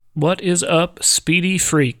What is up, Speedy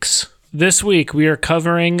Freaks? This week we are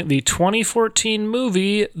covering the 2014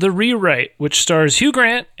 movie The Rewrite, which stars Hugh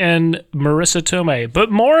Grant and Marissa Tomei.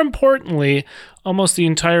 But more importantly, almost the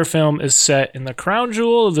entire film is set in the crown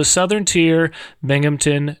jewel of the Southern Tier,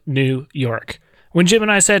 Binghamton, New York. When Jim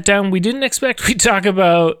and I sat down, we didn't expect we'd talk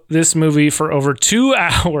about this movie for over 2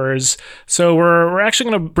 hours, so we're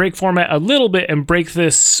actually going to break format a little bit and break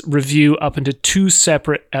this review up into 2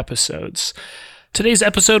 separate episodes. Today's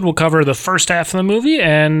episode will cover the first half of the movie,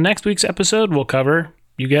 and next week's episode will cover,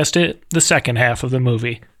 you guessed it, the second half of the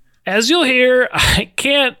movie. As you'll hear, I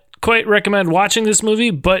can't quite recommend watching this movie,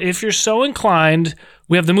 but if you're so inclined,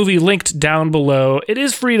 we have the movie linked down below. It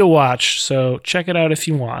is free to watch, so check it out if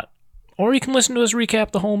you want. Or you can listen to us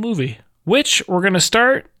recap the whole movie, which we're going to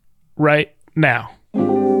start right now.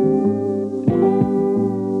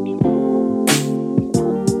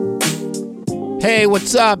 Hey,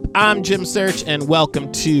 what's up? I'm Jim Search, and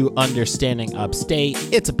welcome to Understanding Upstate.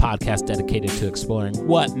 It's a podcast dedicated to exploring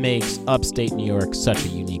what makes upstate New York such a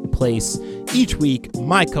unique place. Each week,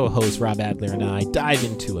 my co-host Rob Adler and I dive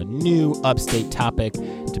into a new upstate topic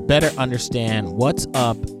to better understand what's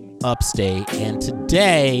up upstate. And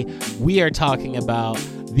today, we are talking about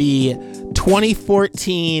the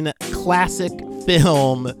 2014 classic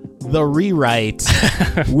film The Rewrite,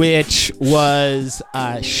 which was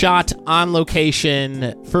shot on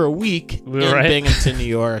location for a week in Binghamton, New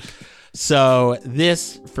York. So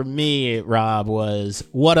this, for me, Rob, was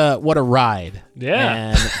what a ride.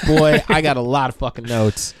 Yeah. And boy, I got a lot of fucking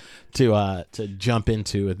notes to jump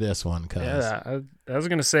into with this one. Yeah, I was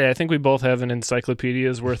going to say, I think we both have an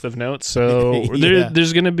encyclopedia's worth of notes, so Yeah.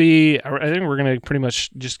 there's going to be, I think we're going to pretty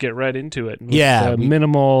much just get right into it. With, Yeah.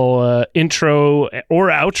 Minimal intro or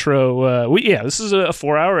outro. This is a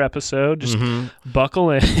 4-hour episode. Just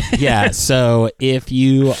buckle in. Yeah, so if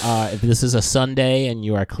this is a Sunday and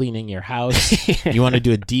you are cleaning your house, you want to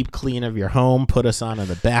do a deep clean of your home, put us on in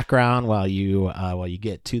the background while you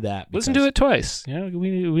get to that. Listen to it twice. You know,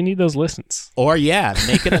 we need those listens. Or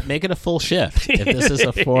make it a full shift. If this is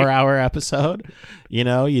a 4-hour episode,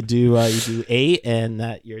 you do 8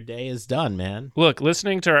 and your day is done, man. Look,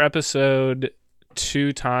 listening to our episode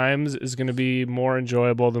 2 times is going to be more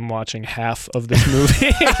enjoyable than watching half of this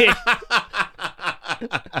movie.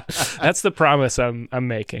 That's the promise I'm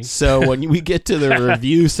making. So when we get to the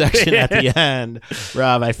review section at the end,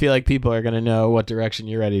 Rob, I feel like people are going to know what direction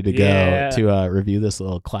you're ready to go to review this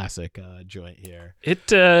little classic joint here.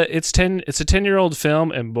 It's a 10-year-old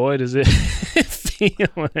film, and boy does it feel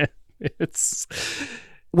it. It's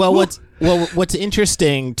what's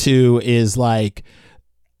interesting too is like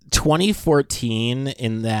 2014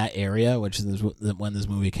 in that area, which is when this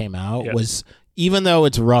movie came out, was, even though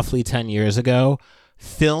it's roughly 10 years ago,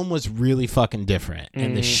 film was really fucking different.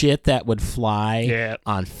 And the shit that would fly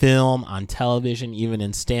on film, on television, even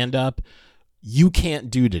in stand-up, you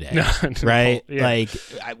can't do today, right? Yeah. Like,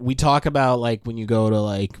 we talk about, like, when you go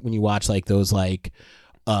to, when you watch, like, those, like,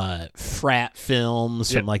 frat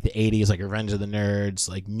films from, like, the 80s, like Revenge of the Nerds,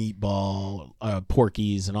 like Meatball,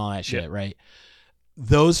 Porky's, and all that shit, right?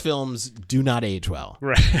 Those films do not age well.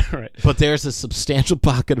 Right. But there's a substantial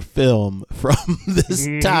pocket of film from this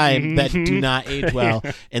time that do not age well.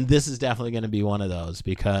 And this is definitely going to be one of those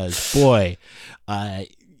because, boy,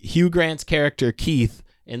 Hugh Grant's character, Keith,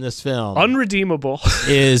 in this film unredeemable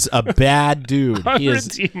is a bad dude.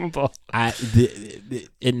 Unredeemable.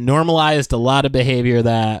 It normalized a lot of behavior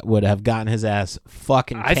that would have gotten his ass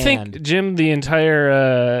fucking canned. I think, Jim, the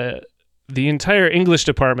entire English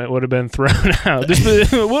department would have been thrown out.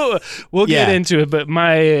 We'll get into it, but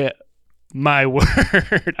my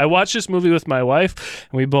word, I watched this movie with my wife,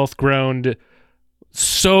 and we both groaned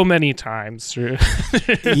so many times through.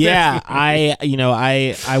 Yeah,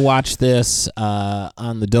 I watched this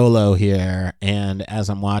on the Dolo here, and as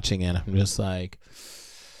I'm watching it, I'm just like,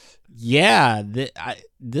 yeah,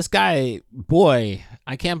 this guy, boy,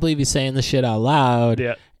 I can't believe he's saying this shit out loud.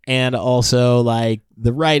 Yeah. And also, like,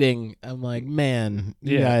 the writing, I'm like, man,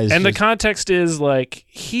 you guys. And the context is, like,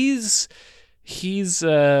 he's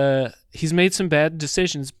made some bad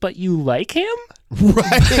decisions, but you like him?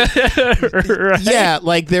 Right. Yeah,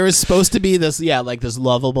 like, there is supposed to be this, this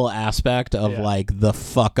lovable aspect of, like, the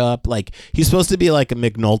fuck up. Like, he's supposed to be like a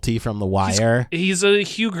McNulty from The Wire. He's a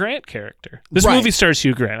Hugh Grant character. This movie stars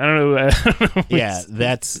Hugh Grant. I don't know. Yeah,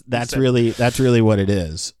 that's really what it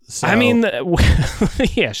is. So, I mean,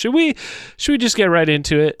 yeah. Should we just get right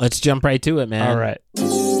into it? Let's jump right to it, man. All right.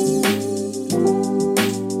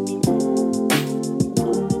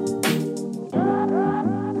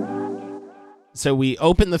 So we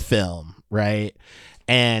open the film, right?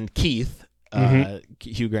 And Keith,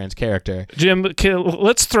 Hugh Grant's character. Jim,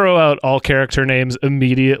 let's throw out all character names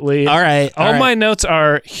immediately. All right. All my notes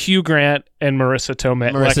are Hugh Grant and Marissa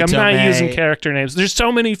Tomei. I'm not using character names. There's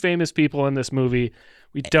so many famous people in this movie.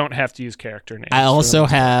 We don't have to use character names. I also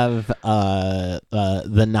have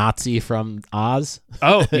the Nazi from Oz.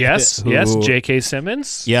 Oh, yes. Yes, J.K.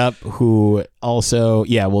 Simmons. Yep, who also,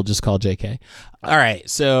 we'll just call J.K. All right,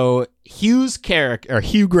 so Hugh's character, or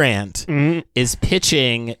Hugh Grant, is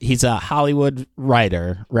pitching, he's a Hollywood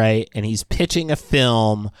writer, right? And he's pitching a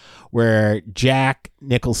film where Jack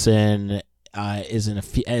Nicholson is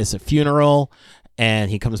a funeral, and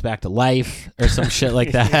he comes back to life or some shit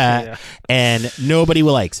like that. Yeah. And nobody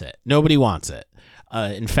likes it. Nobody wants it.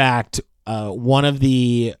 In fact, one of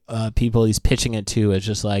the people he's pitching it to is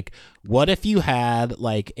just like, what if you had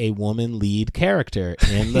like a woman lead character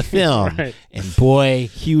in the film? Right. And boy,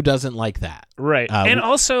 Hugh doesn't like that. Right. And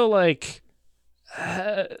also like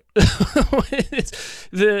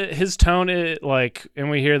his tone is like, and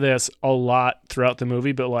we hear this a lot throughout the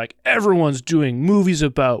movie, but like everyone's doing movies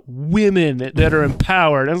about women that are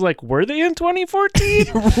empowered. I was like, were they in 2014?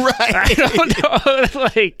 Right. I don't know.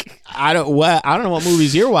 Like, I don't know what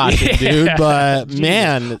movies you're watching, dude, but Jesus.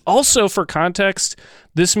 Man. Also, for context,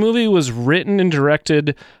 this movie was written and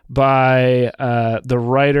directed by the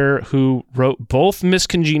writer who wrote both Miss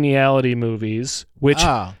Congeniality movies, which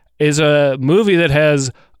is a movie that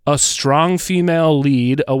has a strong female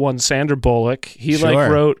lead, one Sandra Bullock. He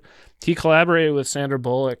he collaborated with Sandra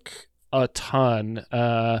Bullock a ton,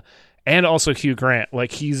 and also Hugh Grant.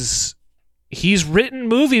 Like he's written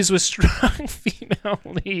movies with strong female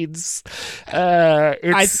leads.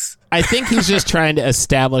 I think he's just trying to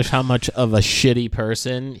establish how much of a shitty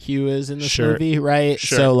person Hugh is in this movie, right?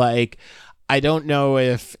 Sure. So like, I don't know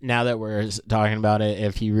if, now that we're talking about it,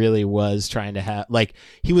 if he really was trying to have, like,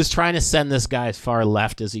 he was trying to send this guy as far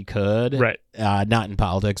left as he could. Right. Not in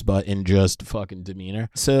politics, but in just fucking demeanor.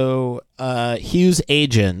 So Hugh's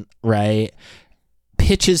agent, right,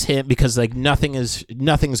 pitches him because like nothing's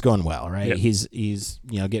going well, right? Yep. He's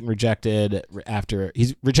getting rejected after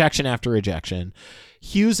rejection.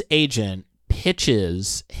 Hugh's agent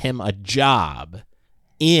pitches him a job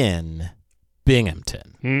in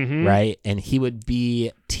Binghamton, right? And he would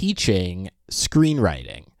be teaching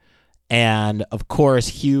screenwriting. And of course,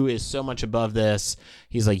 Hugh is so much above this.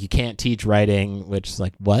 He's like, you can't teach writing, which is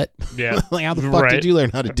like, what? Yeah. Like, how the fuck did you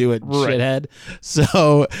learn how to do it, shithead?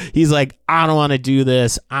 So he's like, I don't want to do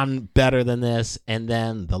this. I'm better than this. And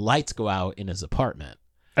then the lights go out in his apartment.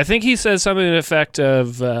 I think he says something to the effect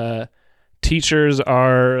of teachers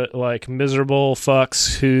are like miserable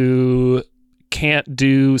fucks who can't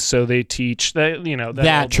do, so they teach.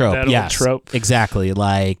 That trope. Exactly.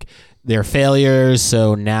 Like, they're failures,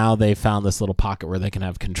 so now they found this little pocket where they can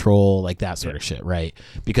have control, like that sort of shit, right?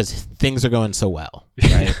 Because things are going so well,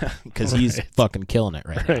 right? Because he's fucking killing it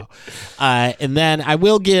right now. And then I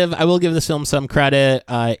will give this film some credit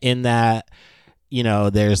in that,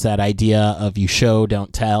 there's that idea of you show,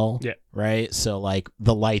 don't tell, right? So like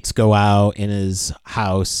the lights go out in his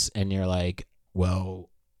house, and you're like, well,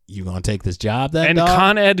 you gonna take this job then? And dog?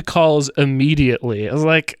 Con Ed calls immediately. I was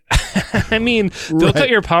like, I mean, they'll cut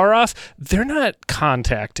your power off. They're not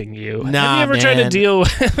contacting you. Have you ever tried to deal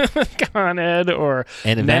with Con Ed or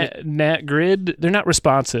Nat Grid? They're not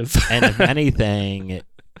responsive. And if anything,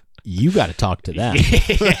 you got to talk to them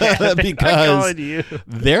because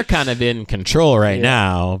they're kind of in control right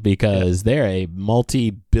now because they're a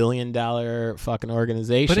multi-billion-dollar fucking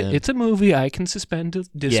organization. But it's a movie I can suspend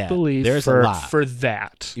disbelief there's for, a lot. For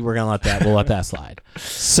that. We're gonna we'll let that slide.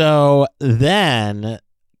 So then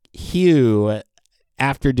Hugh,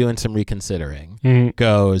 after doing some reconsidering,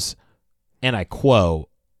 goes, and I quote,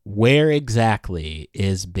 "Where exactly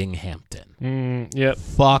is Binghamton? Yep.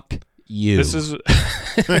 Fuck you. This is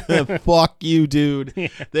fuck you, dude. Yeah.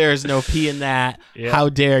 There's no P in that. Yeah. How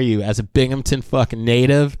dare you, as a Binghamton fucking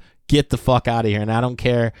native, get the fuck out of here. And I don't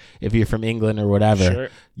care if you're from England or whatever. Sure.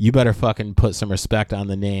 You better fucking put some respect on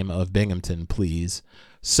the name of Binghamton, please."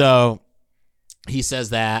 So he says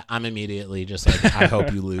that. I'm immediately just like, I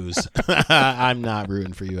hope you lose. I'm not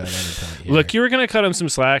rooting for you at any point here. Look, you were going to cut him some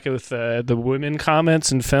slack with the women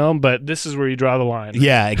comments in film, but this is where you draw the line.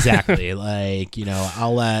 Yeah, exactly. Like,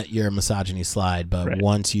 I'll let your misogyny slide, but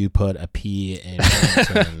once you put a P in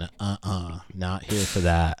Binghamton, not here for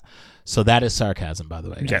that. So that is sarcasm, by the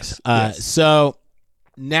way. Yes. So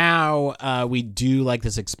now we do like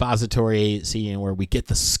this expository scene where we get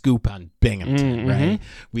the scoop on Binghamton, right?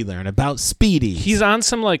 We learn about Speedy. He's on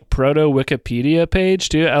some like proto Wikipedia page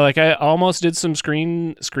too. I almost did some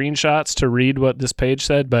screenshots to read what this page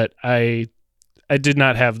said, but I I did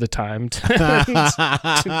not have the time to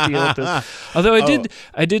deal with this. Although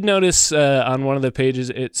I did notice on one of the pages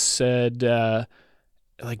it said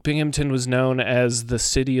like Binghamton was known as the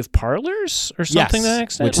city of parlors or something to that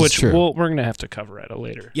extent, which is true. We're gonna have to cover at a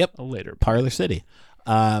later. Yep, a later Parlor City.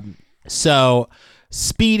 So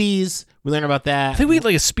Speedies, we learn about that. I think we had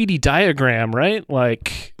like a speedy diagram, right?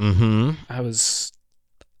 Like I was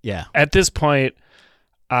at this point.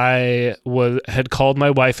 I had called my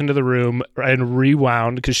wife into the room and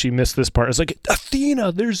rewound because she missed this part. I was like,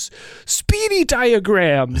 Athena, there's speedy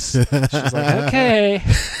diagrams. She's like, okay.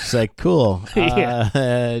 She's like, cool. Do you want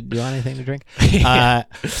anything to drink?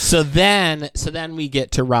 So then we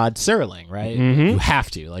get to Rod Serling, right? You have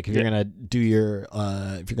to. Like, if you're gonna do your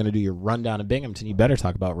rundown of Binghamton, you better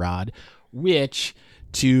talk about Rod, which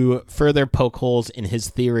to further poke holes in his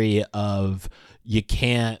theory of you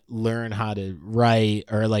can't learn how to write,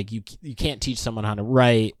 or like you can't teach someone how to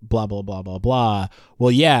write, blah, blah, blah, blah, blah. Well,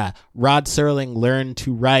 yeah, Rod Serling learned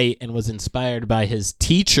to write and was inspired by his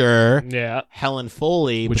teacher, Helen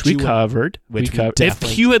Foley. Which we covered.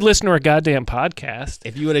 If you had listened to our goddamn podcast.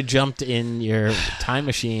 If you would have jumped in your time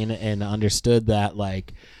machine and understood that,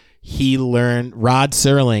 like, he learned, Rod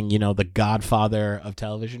Serling, the godfather of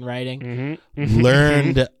television writing,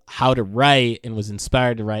 learned how to write and was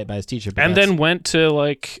inspired to write by his teacher. And then went to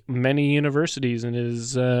like many universities in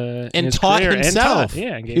his and taught career himself.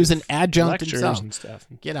 And he was an adjunct lectures himself. And stuff.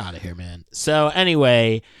 Get out of here, man. So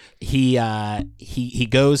anyway, he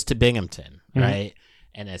goes to Binghamton, right?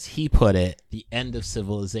 And as he put it, the end of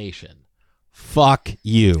civilization. Fuck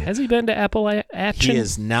you. Has he been to Appalachian? He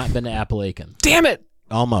has not been to Appalachian. Damn it.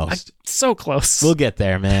 Almost. So close. We'll get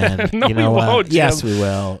there, man. No, you know we won't, Jim. Yes, we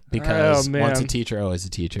will. Because man. once a teacher, always a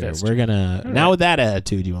teacher. That's We're gonna now with that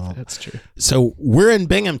attitude, you won't. That's true. So we're in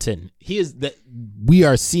Binghamton. We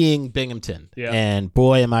are seeing Binghamton, and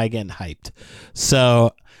boy, am I getting hyped.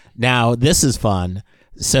 So now this is fun.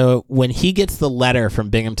 So when he gets the letter from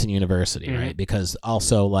Binghamton University, right? Because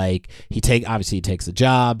also like he takes the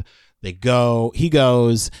job. He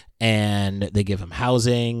goes and they give him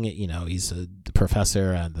housing. He's the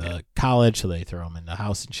professor at the college, so they throw him in the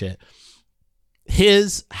house and shit.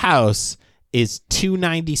 His house is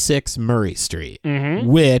 296 Murray Street,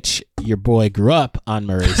 which your boy grew up on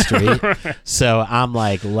Murray Street. So I'm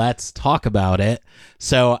like, let's talk about it.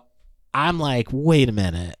 So I'm like, wait a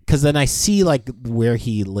minute. Because then I see like where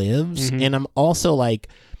he lives. And I'm also like,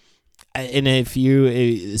 and if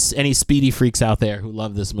any speedy freaks out there who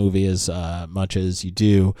love this movie as much as you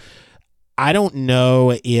do, I don't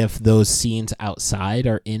know if those scenes outside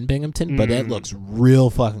are in Binghamton, but it looks real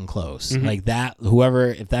fucking close. Like that,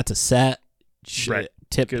 if that's a set, I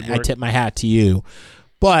tip my hat to you.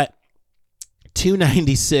 But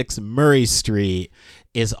 296 Murray Street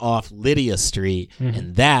is off Lydia Street,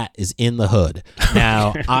 and that is in the hood.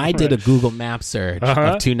 Now, I did a Google Map search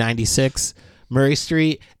of 296 Murray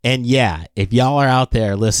Street, and if y'all are out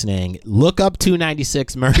there listening, look up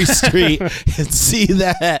 296 Murray Street and see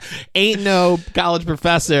that ain't no college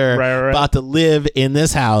professor about to live in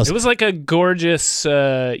this house. It was like a gorgeous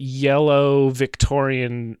yellow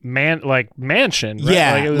Victorian mansion. Right?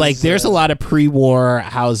 Yeah, there's a lot of pre-war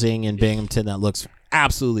housing in Binghamton that looks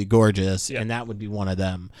absolutely gorgeous, and that would be one of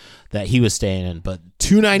them that he was staying in. But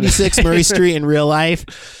 296 Murray Street in real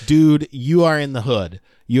life, dude, you are in the hood.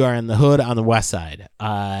 You are in the hood on the west side.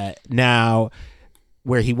 Now,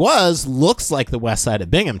 where he was looks like the west side of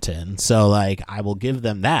Binghamton, so like I will give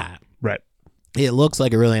them that. Right. It looks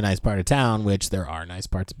like a really nice part of town, which there are nice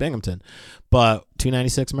parts of Binghamton, but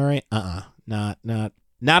 296 Murray, not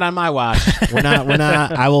on my watch. We're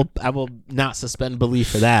not. I will not suspend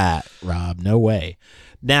belief for that, Rob. No way.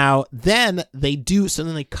 Now, then they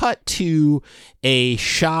cut to a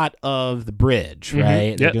shot of the bridge,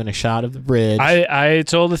 right? They're doing a shot of the bridge. I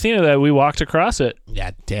told Athena that we walked across it.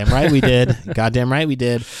 Yeah, damn right we did. Goddamn right we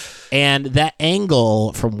did. And that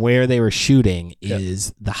angle from where they were shooting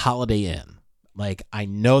is the Holiday Inn. Like, I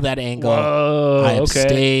know that angle. Whoa, I have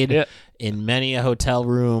stayed in many a hotel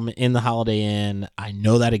room in the Holiday Inn. I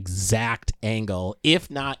know that exact angle,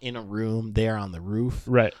 if not in a room there on the roof.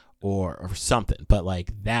 Right. Or something, but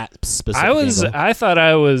like that specific angle. I thought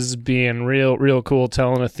I was being real cool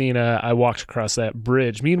telling Athena I walked across that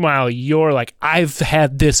bridge. Meanwhile, you're like, I've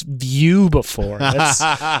had this view before.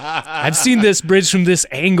 I've seen this bridge from this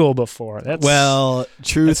angle before.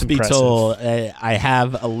 Truth be told, I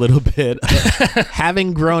have a little bit of,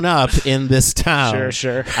 having grown up in this town.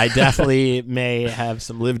 Sure. I definitely may have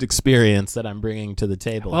some lived experience that I'm bringing to the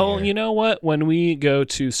table. Well, here. You know what? When we go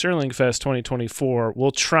to Serling Fest 2024,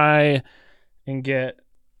 we'll try and get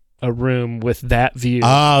a room with that view.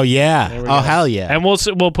 Oh, There yeah. we Oh, go. hell yeah. And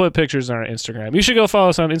we'll put pictures on our Instagram. You should go follow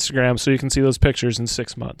us on Instagram so you can see those pictures in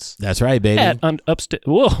 6 months. That's right, baby. At Upstate.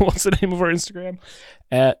 Whoa, what's the name of our Instagram?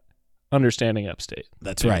 At Understanding Upstate.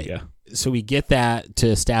 That's There right. you go. So we get that to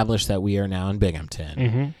establish that we are now in Binghamton.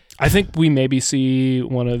 Mm-hmm. I think we maybe see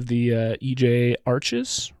one of the EJ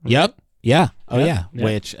arches. Right? Yep. Yeah. Oh, Yep. yeah. Yep.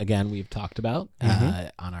 Which, again, we've talked about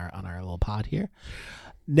Mhm. on our little pod here.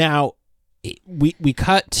 Now, we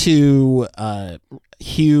cut to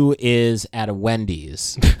Hugh is at a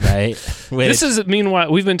Wendy's, right? This is,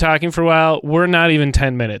 meanwhile, we've been talking for a while. We're not even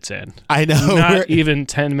 10 minutes in. I know. Not even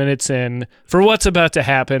 10 minutes in. For what's about to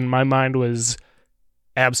happen, my mind was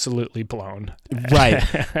absolutely blown. Right.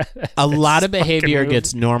 A lot of This behavior fucking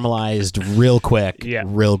gets normalized real quick. Yeah.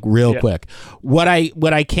 Real Yeah. quick. What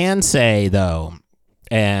I can say though,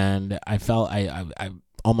 and I felt I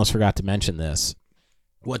almost forgot to mention this.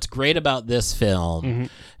 What's great about this film Mhm.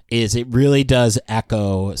 is it really does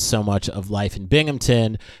echo so much of life in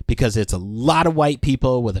Binghamton because it's a lot of white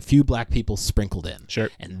people with a few black people sprinkled in. Sure.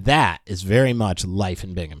 And that is very much life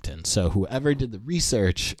in Binghamton. So whoever did the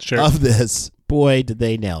research Sure. of this, boy, did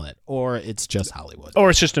they nail it. Or it's just Hollywood.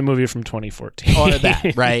 Or it's just a movie from 2014. Or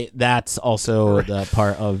that, right? That's also the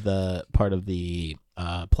part of the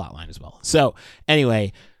plot line as well. So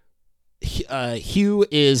anyway, Hugh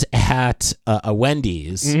is at a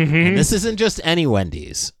Wendy's, Mhm. and this isn't just any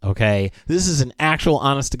Wendy's, okay? This is an actual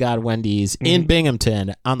honest-to-God Wendy's in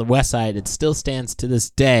Binghamton on the west side. It still stands to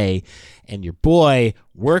this day, and your boy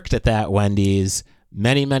worked at that Wendy's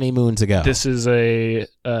many, many moons ago. This is a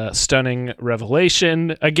stunning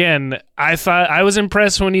revelation. Again, I was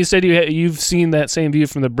impressed when you said you've seen that same view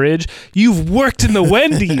from the bridge. You've worked in the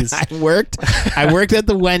Wendy's. I worked at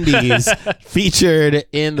the Wendy's featured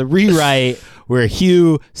in the rewrite where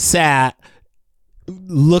Hugh sat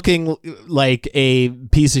looking like a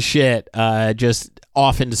piece of shit, just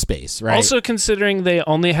off into space, right? Also, considering they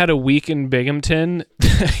only had a week in Binghamton,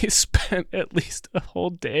 they spent at least a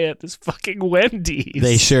whole day at this fucking Wendy's.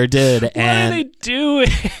 They sure did. What are they doing?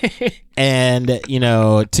 And, you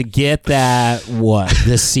know, to get that,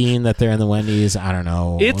 this scene that they're in the Wendy's, I don't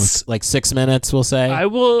know. It's like 6 minutes, we'll say.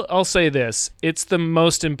 I'll say this. It's the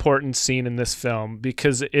most important scene in this film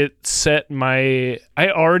because it set I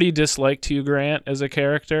already disliked Hugh Grant as a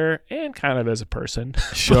character and kind of as a person.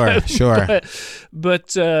 Sure.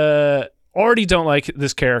 But already don't like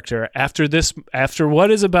this character after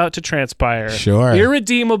what is about to transpire. Sure.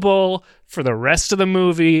 Irredeemable for the rest of the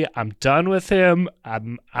movie. I'm done with him.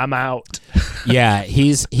 I'm out. Yeah,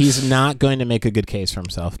 he's not going to make a good case for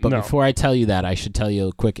himself. But No. before I tell you that, I should tell you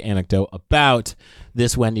a quick anecdote about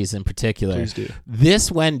this Wendy's in particular. Please do. This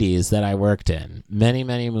Wendy's that I worked in many,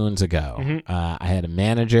 many moons ago, I had a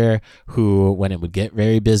manager who, when it would get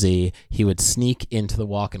very busy, he would sneak into the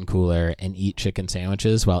walk-in cooler and eat chicken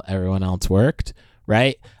sandwiches while everyone else worked.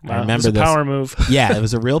 Right? Wow, I remember it was a this. power move. Yeah, it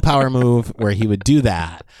was a real power move where he would do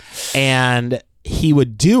that. And he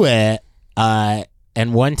would do it.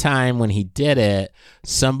 And one time when he did it,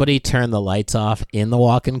 somebody turned the lights off in the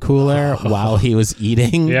walk-in cooler while he was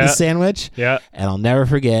eating Yeah. the sandwich. Yeah. And I'll never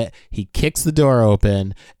forget, he kicks the door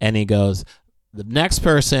open and he goes, "The next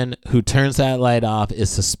person who turns that light off is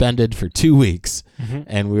suspended for 2 weeks." Mhm.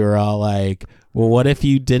 And we were all like, well, what if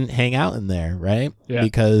you didn't hang out in there, right? Yeah.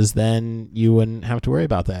 Because then you wouldn't have to worry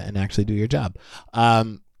about that and actually do your job.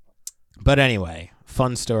 But anyway,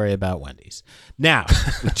 fun story about Wendy's. Now,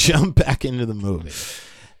 we jump back into the movie.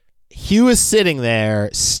 Hugh is sitting there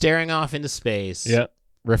staring off into space, Yeah.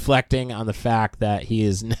 reflecting on the fact that he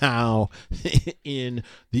is now in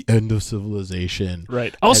the end of civilization.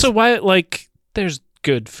 Right. Also, there's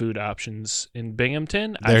good food options in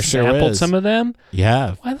Binghamton. There I've sure sampled is. some of them.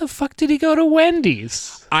 Yeah. Why the fuck did he go to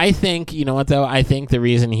Wendy's? I think, you know what, though? I think the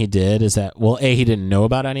reason he did is that, well, A, he didn't know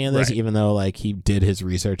about any of this, Right. even though, like, he did his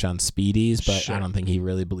research on Speedies, but Sure. I don't think he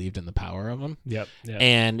really believed in the power of them. Yep.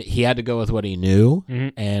 And he had to go with what he knew,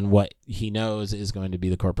 Mhm. and what he knows is going to be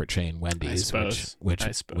the corporate chain Wendy's, suppose. which I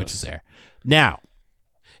suppose. is there. Now,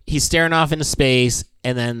 he's staring off into space,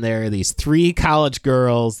 and then there are these 3 college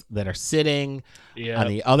girls that are sitting Yeah. on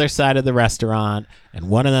the other side of the restaurant, and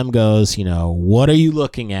one of them goes, you know, "What are you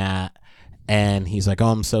looking at?" And he's like, "Oh,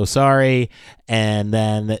 I'm so sorry." And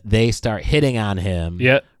then they start hitting on him.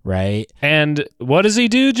 Yep. Right? And what does he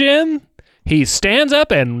do, Jim? He stands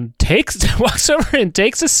up and walks over and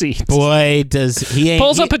takes a seat. Boy, does he ain't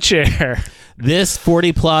Pulls up a chair. This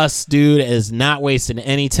 40-plus dude is not wasting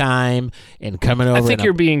any time in coming over. I think and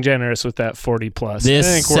you're being generous with that 40-plus.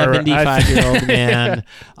 This 75-year-old man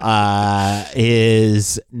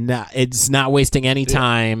is not. It's not wasting any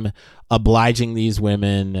time obliging these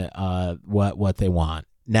women what they want.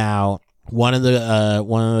 Now, one of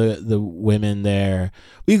the women there,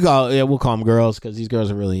 we'll call them girls because these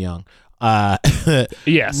girls are really young.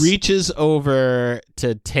 Yes. Reaches over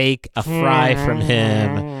to take a fry from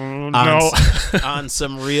him on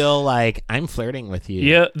some real, like, I'm flirting with you.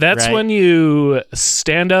 Yeah, that's right? when you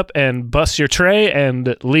stand up and bust your tray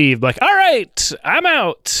and leave. Like, all right, I'm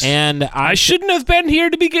out. And I shouldn't have been here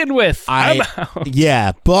to begin with. I'm out.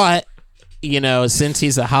 Yeah, but, since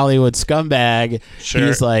he's a Hollywood scumbag, Sure.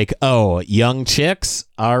 he's like, oh, young chicks?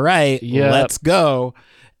 All right, let's go.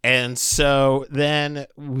 And so then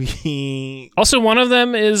we... Also, one of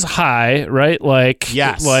them is high, right? Like,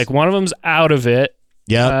 yes. Like, one of them's out of it.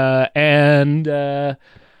 Yeah. And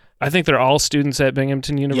I think they're all students at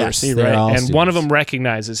Binghamton University, yes, they're right? all And students. one of them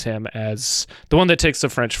recognizes him as the one that takes the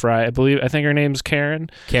French fry. I think her name's Karen.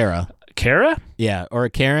 Kara. Kara? Yeah, or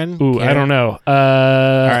Karen. Ooh, Karen? I don't know.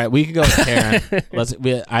 All right, we can go with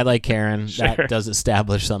Karen. I like Karen. Sure. That does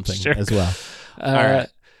establish something Sure. as well. All right.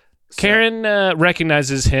 Karen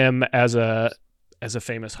recognizes him as a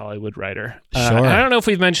famous Hollywood writer. Sure. I don't know if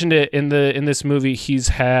we've mentioned it in this movie. He's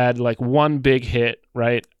had like one big hit,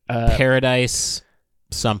 right? Paradise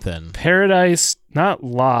something. Paradise, not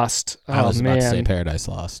Lost. I was about to say Paradise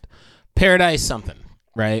Lost. Paradise something,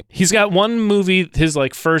 right? He's got one movie, his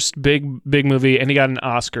like first big movie, and he got an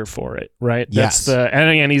Oscar for it, right? Yes. And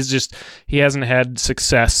again, he hasn't had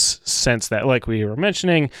success since that, like we were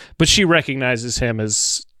mentioning. But she recognizes him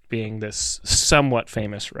as being this somewhat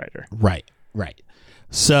famous writer. Right.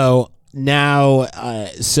 So now,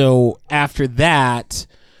 after that,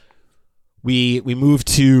 we move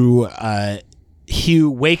to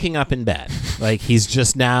Hugh waking up in bed. Like, he's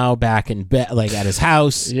just now back in bed, like at his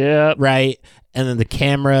house. Yeah. Right. And then the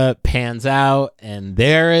camera pans out, and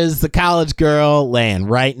there is the college girl laying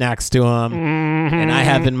right next to him. Mm-hmm. And I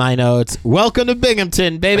have in my notes, welcome to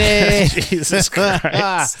Binghamton, baby. Jesus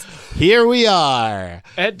Christ. Here we are.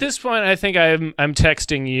 At this point, I think I'm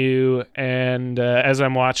texting you, and as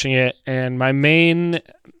I'm watching it, and my main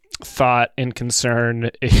thought and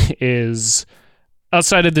concern is,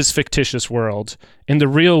 outside of this fictitious world, in the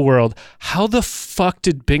real world, how the fuck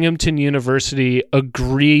did Binghamton University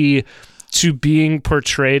agree to being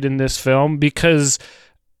portrayed in this film? Because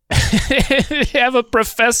you have a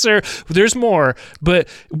professor, there's more, but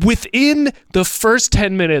within the first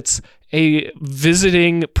 10 minutes, a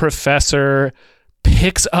visiting professor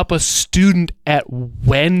picks up a student at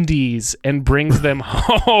Wendy's and brings them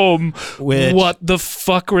home. What the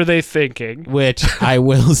fuck were they thinking? Which I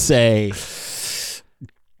will say,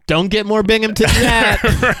 don't get more Binghamton than that.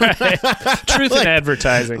 Right. Truth in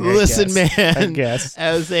advertising. Listen, man. I guess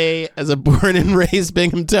as a born and raised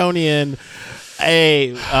Binghamtonian,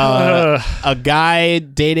 a guy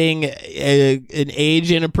dating an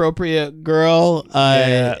age inappropriate girl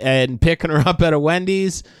and picking her up at a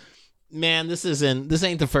Wendy's. Man, this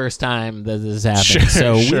ain't the first time that this happened.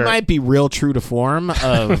 Sure. We might be real true to form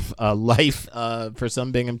of life for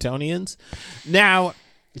some Binghamtonians. Now,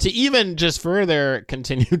 to even just further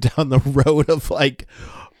continue down the road of like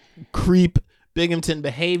creep Binghamton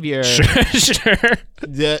behavior, sure.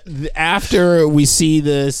 After we see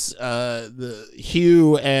this, the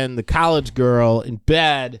Hugh and the college girl in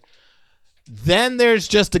bed, then there's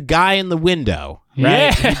just a guy in the window, right?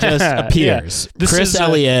 Yeah. He just appears. Yeah. Chris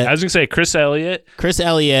Elliott. I was gonna say Chris Elliott.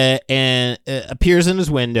 And appears in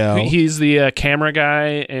his window. He's the camera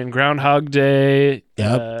guy in Groundhog Day.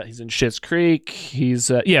 Yep. He's in Schitt's Creek. He's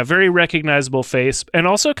very recognizable face, and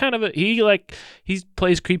also kind of he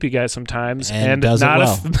plays creepy guys sometimes, and does not it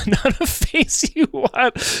well. not a face you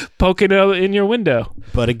want poking out in your window.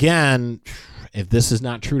 But again, if this is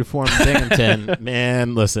not true to form in Binghamton,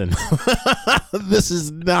 man, listen, this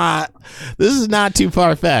is not too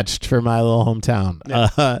far fetched for my little hometown.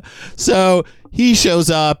 Yeah. So he shows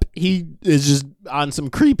up. He is just on some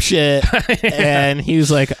creep shit, and he was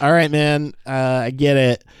like, "All right, man, I get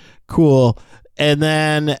it, cool." And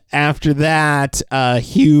then after that,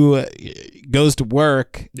 Hugh goes to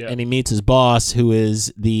work, and he meets his boss, who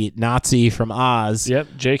is the Nazi from Oz. Yep,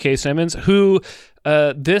 J.K. Simmons, who.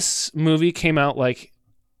 This movie came out like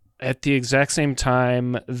at the exact same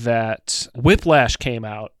time that Whiplash came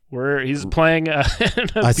out, where he's playing an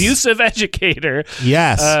abusive educator.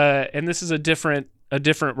 Yes. And this is a different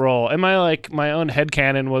role. And my own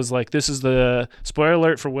headcanon was like, this is the spoiler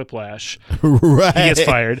alert for Whiplash. Right. He gets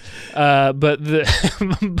fired. But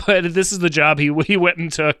this is the job he went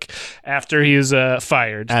and took after he was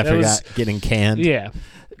fired. After getting canned. Yeah.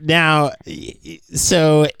 now,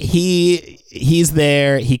 so he's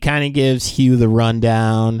there. He kind of gives Hugh the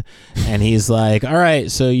rundown, and he's like, "All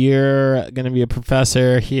right, so you're going to be a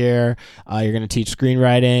professor here. You're going to teach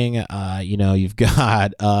screenwriting. You've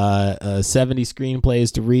got 70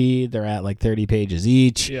 screenplays to read. They're at like 30 pages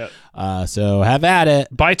each. Yeah. So have at it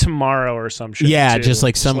by tomorrow or some shit. Yeah, too. just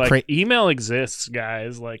like some email exists,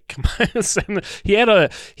 guys. Like, come on, he had a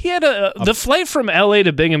the flight from LA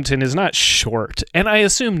to Binghamton is not short, and I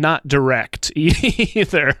assume not direct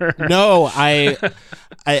either. No, I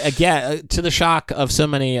again, to the shock of so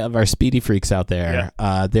many of our speedy freaks out there,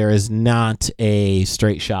 there is not a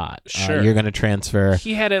straight shot. Sure. You're going to transfer.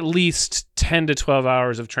 He had at least 10 to 12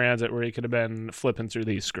 hours of transit where he could have been flipping through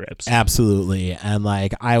these scripts. Absolutely. And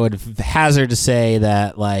like, I would hazard to say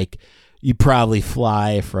that like, you probably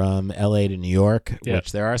fly from LA to New York,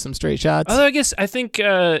 which there are some straight shots. Although I think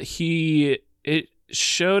it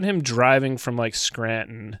showed him driving from like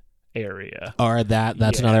Scranton area. Or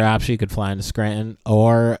that's another option. You could fly into Scranton,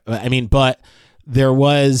 or but there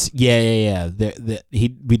was we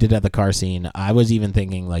did have the car scene. I was even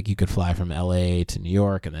thinking like you could fly from LA to New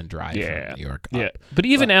York and then drive from New York up. But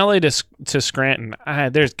even LA to Scranton,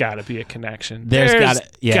 there's got to be a connection. There's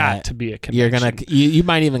got to be a connection. You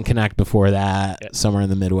might even connect before that somewhere in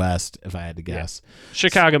the Midwest, if I had to guess.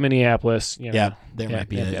 Chicago, Minneapolis. There might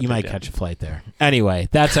be you might catch a flight there. Anyway,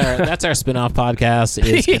 that's our spin-off podcast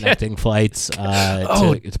is connecting flights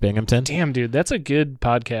to Binghamton. Damn, dude, that's a good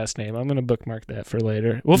podcast name. I'm gonna bookmark that for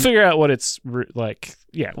later. We'll figure out what it's like.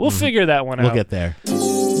 Yeah, we'll figure that one out. We'll get there.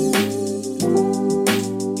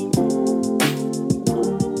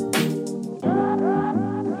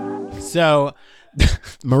 So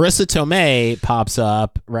Marissa Tomei pops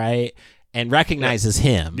up, right, and recognizes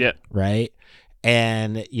him, right?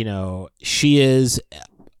 And, she is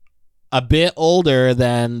a bit older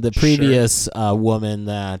than the previous woman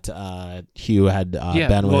that Hugh had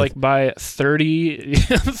been with. Like by 30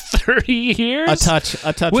 years? A touch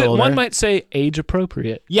older. One might say age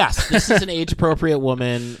appropriate. Yes, this is an age appropriate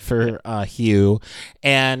woman for Hugh.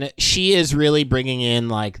 And she is really bringing in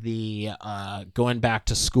like the going back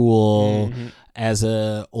to school as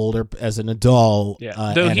an adult.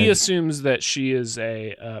 Yeah. Though he assumes that she is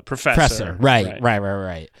a professor.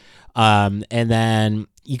 Right. And then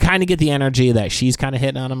you kind of get the energy that she's kind of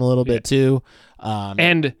hitting on him a little bit too.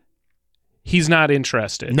 And he's not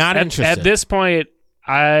interested. At this point,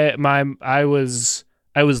 I was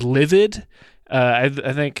livid. I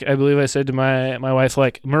believe I said to my wife,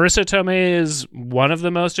 like, Marissa Tomei is one of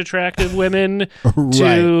the most attractive women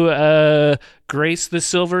to grace the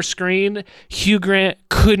silver screen. Hugh Grant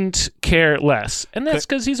couldn't care less, and that's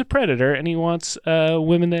because he's a predator and he wants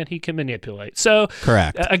women that he can manipulate. So,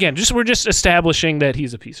 correct. Again, we're just establishing that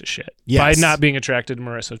he's a piece of shit by not being attracted to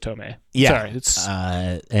Marissa Tomei. Yeah, sorry, it's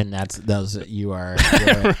and that's those you're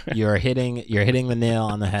hitting the nail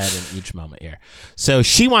on the head in each moment here. So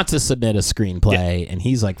she wants to submit a screenplay, and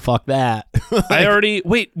he's like, "Fuck that."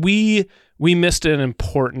 We missed an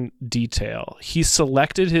important detail. He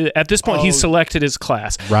selected he selected his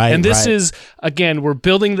class. Right. And this is, again, I'm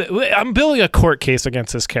building a court case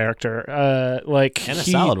against this character. And a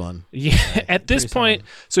solid one. Yeah. At this point,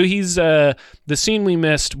 so he's, the scene we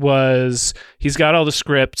missed was he's got all the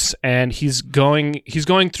scripts and he's going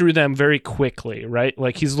through them very quickly, right?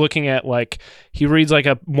 Like he's looking at he reads like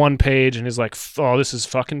a one page and is like, oh, this is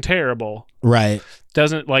fucking terrible. Right.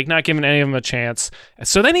 Doesn't not giving any of them a chance.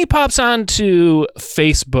 So then he pops onto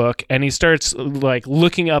Facebook and he starts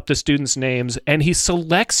looking up the students' names and he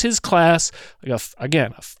selects his class a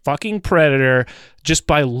fucking predator just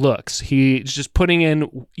by looks. He's just putting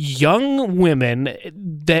in young women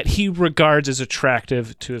that he regards as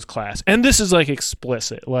attractive to his class. And this is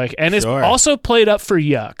explicit. And it's also played up for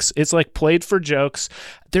yucks. It's played for jokes.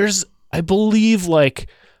 There's, I believe,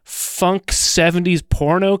 funk 70s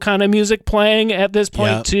porno kind of music playing at this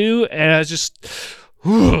point too, and I was just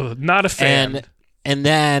not a fan. And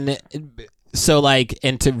then so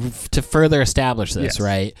and to further establish this,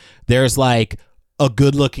 right, there's a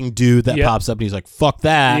good looking dude that pops up and he's like, fuck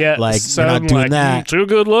that, you're not doing that, too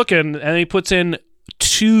good looking, and he puts in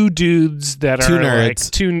two dudes that are nerds.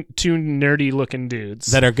 two nerdy looking dudes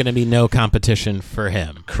that are going to be no competition for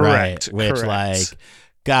him. Correct. Right? Which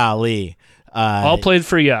golly. All played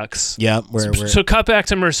for yucks. Yep. So cut back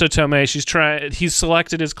to Marissa Tomei. He's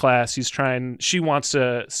selected his class. she wants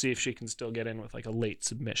to see if she can still get in with a late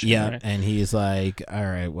submission. Yeah. Right? And he's like, all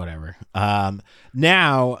right, whatever.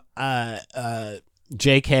 Now,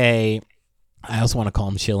 JK, I also want to call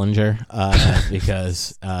him Schillinger,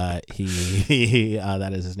 because he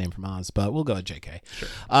that is his name from Oz, but we'll go with JK. Sure.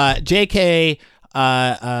 JK,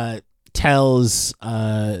 tells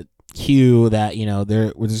Hugh that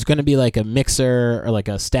there's going to be like a mixer or like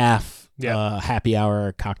a staff happy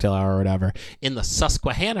hour, cocktail hour, or whatever in the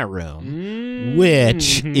Susquehanna room,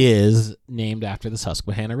 which is named after the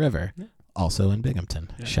Susquehanna River. Also in Binghamton.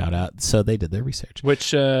 Yeah. Shout out. So they did their research.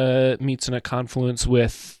 Which meets in a confluence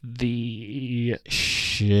with the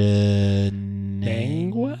Shenango.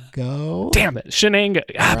 Damn it, Shenango.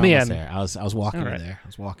 Ah, man, there. I was walking you there. I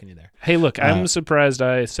was walking you there. Hey, look, I'm surprised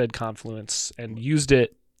I said confluence and used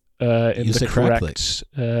it in the correct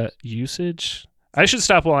usage. I should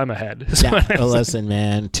stop while I'm ahead. Listen,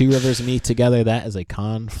 man. Two rivers meet together. That is a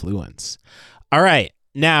confluence. All right,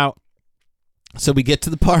 now. So we get to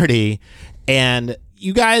the party, and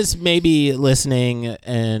you guys may be listening,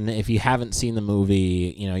 and if you haven't seen the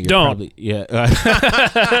movie, you're probably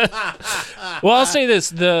Well, I'll say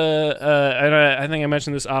this: and I think I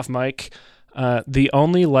mentioned this off mic. The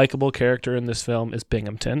only likable character in this film is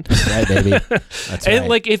Binghamton. That's right, baby. That's and right.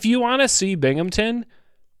 like, if you want to see Binghamton,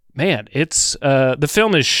 man, it's the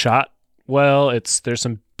film is shot well. There's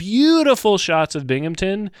some beautiful shots of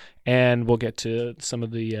Binghamton, and we'll get to some of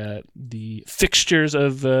the fixtures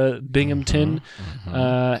of Binghamton.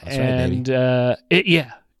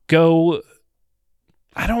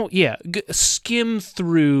 Skim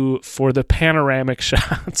through for the panoramic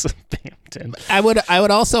shots of Binghamton. I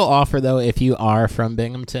would also offer, though, if you are from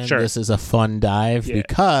Binghamton, this is a fun dive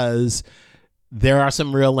because there are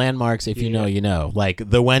some real landmarks. If you know, like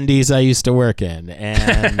the Wendy's I used to work in,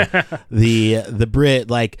 and the Brit,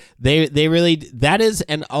 like they really, that is,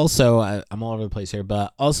 and also I'm all over the place here,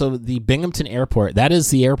 but also the Binghamton Airport, that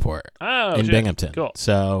is the airport in Binghamton. Cool.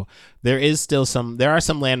 So there are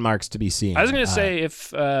some landmarks to be seen. I was going to say,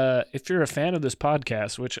 if you're a fan of this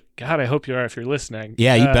podcast, which God, I hope you are if you're listening.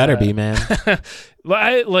 Yeah, you better be, man.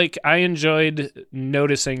 I enjoyed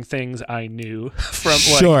noticing things I knew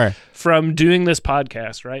from doing this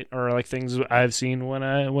podcast, right? Or like things I've seen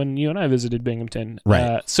when you and I visited Binghamton.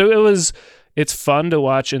 Right. So it's fun to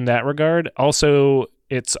watch in that regard. Also,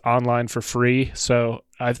 it's online for free, so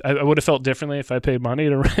I would have felt differently if I paid money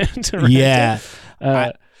to rent. Yeah.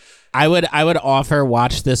 I would offer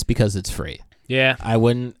watch this because it's free. Yeah. I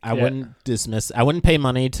wouldn't dismiss. I wouldn't pay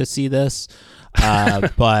money to see this.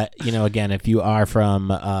 But again, if you are from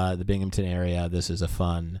the Binghamton area, this is a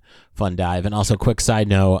fun dive. And also, quick side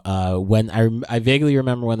note: when I vaguely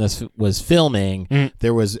remember when this was filming,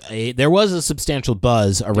 there was a substantial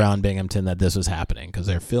buzz around Binghamton that this was happening because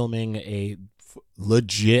they're filming a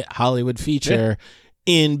legit Hollywood feature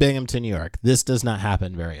in Binghamton, New York. This does not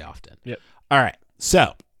happen very often. Yep. All right,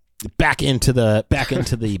 so back into the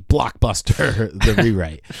blockbuster, the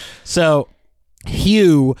rewrite. So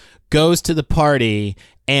Hugh goes to the party,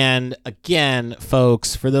 and again,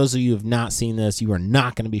 folks, for those of you who have not seen this, you are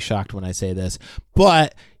not going to be shocked when I say this,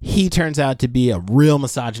 but he turns out to be a real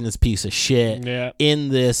misogynist piece of shit in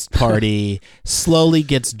this party, slowly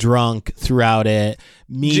gets drunk throughout it.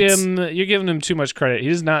 Jim, you're giving him too much credit. He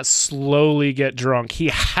does not slowly get drunk. He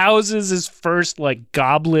houses his first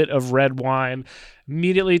goblet of red wine,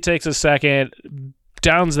 immediately takes a second,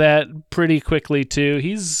 downs that pretty quickly too.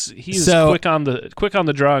 He's so, quick on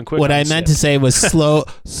the draw and quick. What on I the meant sip. to say was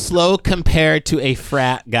slow compared to a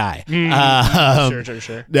frat guy.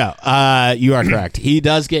 Sure. No, you are correct. He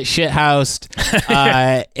does get shithoused,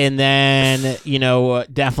 and then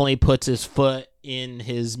definitely puts his foot in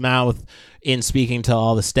his mouth in speaking to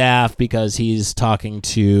all the staff because he's talking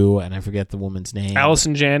to, and I forget the woman's name,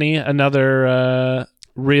 Allison Janney, another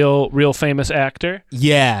real famous actor.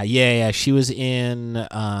 Yeah. She was in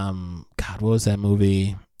God, what was that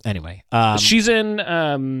movie? Anyway, she's in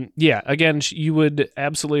again, you would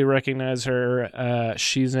absolutely recognize her.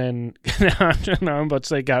 She's in I'm about to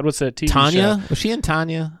say, God, what's that TV Tanya? show? Was she in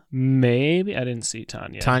Tanya? Maybe. I didn't see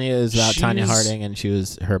Tanya. Tanya is Tanya Harding, and she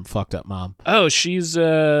was her fucked up mom. Oh, she's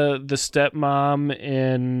the stepmom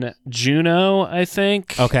in Juno, I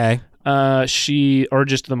think. Okay. Or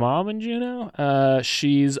just the mom in Juno.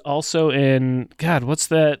 She's also in, God, what's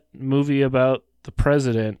that movie about the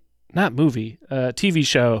president? Not movie,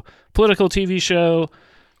 political TV show.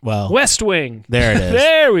 Well, West Wing. There it is.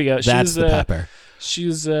 There we go. That's the pepper.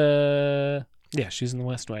 She's in the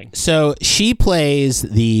West Wing. So she plays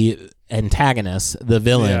the antagonist, the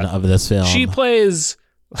villain of this film. She plays.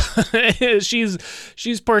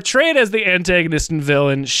 she's portrayed as the antagonist and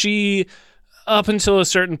villain. She, up until a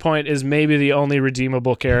certain point, is maybe the only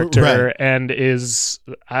redeemable character, and is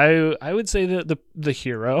I would say the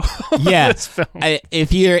hero. Of this film.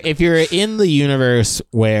 If you're in the universe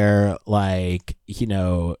where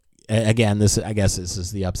again, this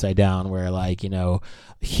is the upside down where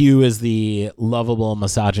Hugh is the lovable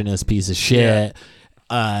misogynist piece of shit.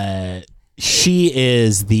 she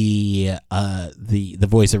is the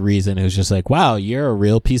voice of reason, who's just like, wow, you're a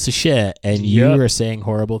real piece of shit, and you are saying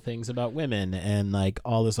horrible things about women and like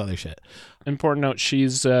all this other shit. Important note: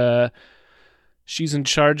 she's in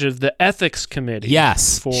charge of the ethics committee.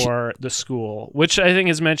 Yes, for the school, which I think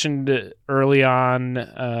is mentioned early on,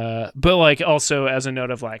 but like also as a note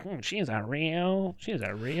of like, she's a real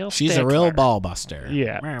ball buster.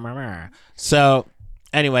 Yeah. So.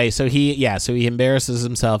 Anyway, so he embarrasses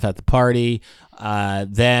himself at the party.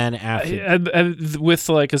 Then after with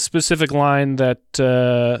like a specific line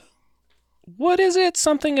that what is it?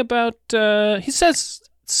 Something about he says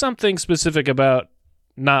something specific about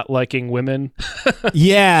not liking women.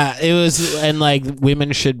 Yeah, it was, and like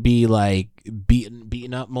women should be like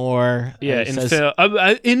beaten up more. Yeah, in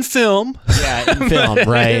film. Yeah, in film,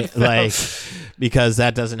 right? Like. Because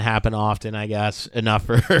that doesn't happen often, I guess. Enough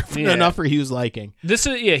for Hugh's liking.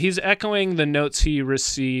 He's echoing the notes he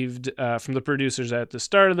received from the producers at the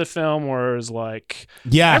start of the film, where it was like,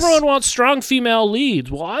 yes, everyone wants strong female leads.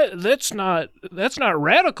 Well, that's not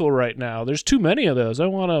radical right now. There's too many of those. I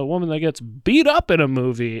want a woman that gets beat up in a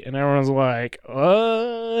movie, and everyone's like,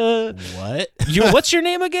 what? What's your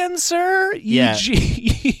name again, sir? Yeah.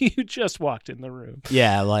 You just walked in the room.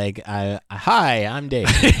 Yeah, like hi, I'm Dave.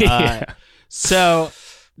 Yeah. So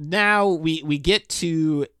now we get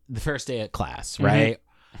to the first day of class, right?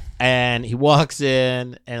 Mm-hmm. And he walks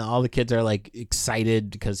in, and all the kids are like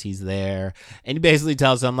excited because he's there. And he basically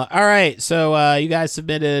tells them, all right, so you guys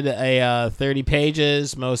submitted 30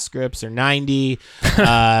 pages. Most scripts are 90.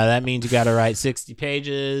 That means you got to write 60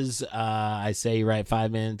 pages. I say you write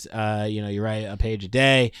 5 minutes. You write a page a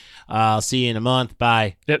day. I'll see you in a month.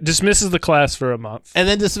 Bye. Yep, dismisses the class for a month. And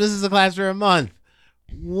then dismisses the class for a month.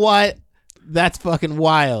 What? That's fucking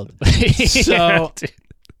wild. So,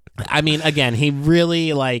 I mean, again, he really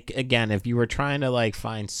if you were trying to like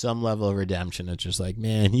find some level of redemption, it's just like,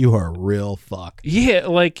 man, you are a real fuck. Yeah,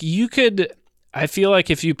 like you could. I feel like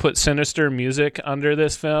if you put sinister music under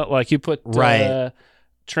this film, like you put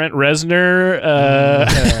Trent Reznor,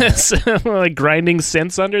 like grinding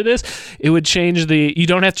synths under this, it would change you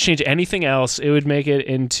don't have to change anything else. It would make it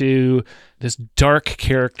into this dark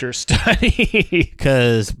character study.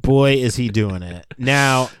 Because boy, is he doing it.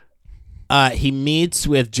 Now, he meets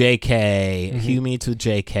with JK. Mm-hmm. Hugh meets with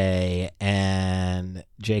JK, and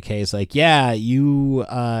JK is like, yeah, you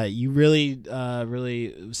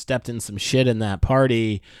really stepped in some shit in that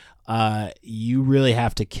party. You really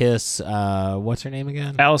have to kiss what's her name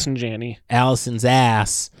again? Allison Janney. Allison's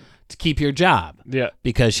ass to keep your job. Yeah.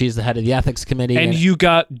 Because she's the head of the ethics committee. And you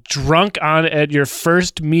got drunk at your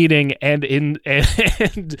first meeting and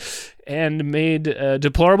made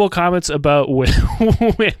deplorable comments about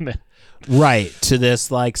women. Right. To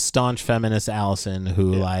this like staunch feminist Allison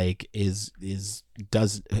who loves Jane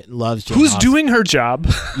who's Austen. Doing her job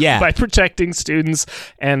by protecting students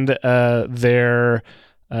and their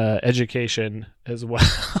education as well.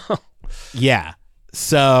 Yeah.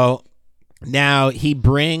 So now he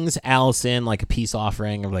brings Allison like a peace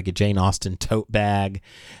offering of like a Jane Austen tote bag,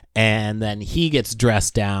 and then he gets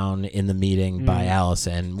dressed down in the meeting by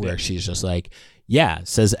Allison, where she's just like,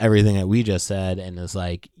 says everything that we just said, and is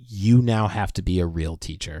like, you now have to be a real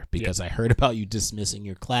teacher because I heard about you dismissing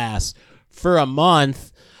your class for a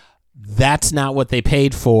month. That's not what they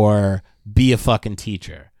paid for. Be a fucking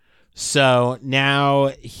teacher. So now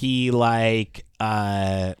he reads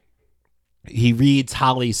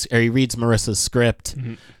Marissa's script,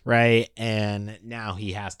 right? And now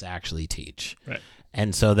he has to actually teach. Right.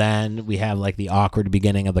 And so then we have like the awkward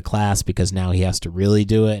beginning of the class because now he has to really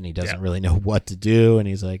do it and he doesn't really know what to do. And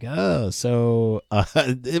he's like, oh, so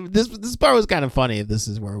this part was kind of funny. This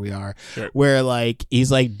is where we are, where like he's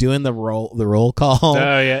like doing the roll call.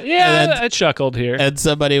 Oh yeah. Yeah. Then, I chuckled here. And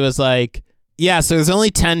somebody was like, yeah, so there's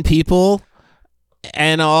only 10 people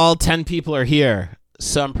and all 10 people are here.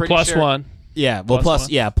 So I'm pretty plus sure. One. Yeah. Well, plus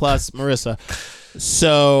Marissa.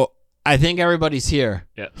 So I think everybody's here.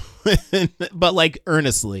 Yeah. But like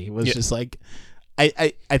earnestly was just like,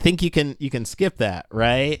 I think you can skip that,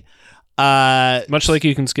 right? Much like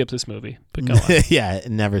you can skip this movie, but go on. Yeah,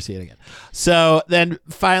 never see it again. So then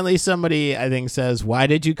finally somebody I think says, why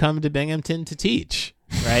did you come to Binghamton to teach?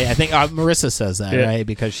 Right? I think Marissa says that, right?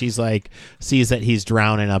 Because she's like, sees that he's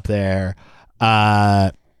drowning up there.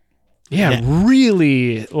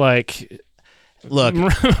 Really like, look,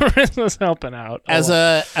 Marissa's helping out as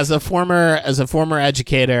a former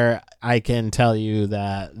educator. I can tell you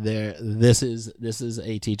that this is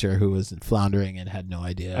a teacher who was floundering and had no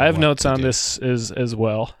idea. I have notes on this as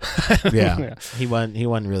well. Yeah, he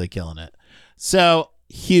wasn't really killing it. So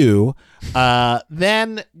Hugh,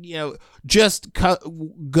 Then just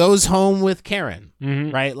goes home with Karen,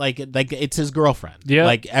 Mm-hmm. right? Like it's his girlfriend. Yeah.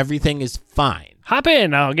 Like everything is fine. Hop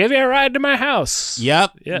in. I'll give you a ride to my house.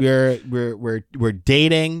 Yep. Yeah. We're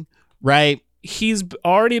dating, right? He's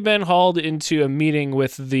already been hauled into a meeting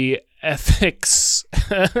with the ethics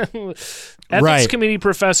Right. committee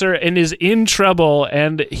professor and is in trouble,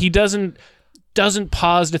 and he doesn't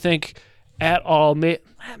pause to think at all.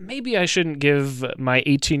 Maybe I shouldn't give my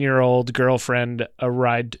 18-year-old girlfriend a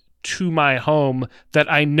ride to my home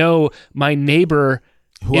that I know my neighbor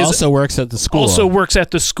Who also works at the school. also works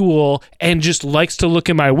at the school and just likes to look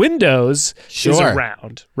in my windows is Sure.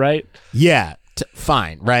 around, right? Yeah,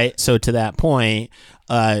 fine, right? So to that point,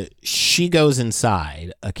 she goes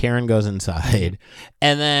inside. Karen goes inside,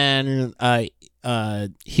 and then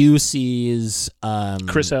Hugh sees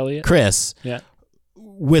Chris Elliott. Chris Yeah.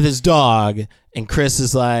 with his dog, and Chris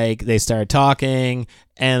is like, they start talking,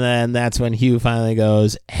 and then that's when Hugh finally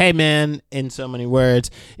goes, "Hey man," in so many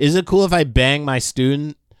words, "is it cool if I bang my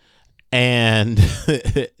student?" And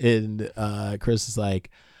Chris is like,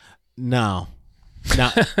 "No,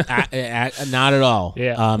 not at all."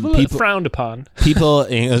 Yeah. People frowned upon. people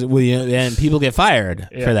and people get fired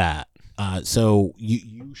Yeah. for that. So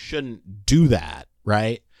you shouldn't do that,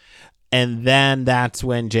 right? And then that's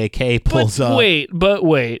when JK pulls up. But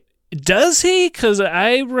wait. Does he? Because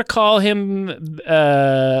I recall him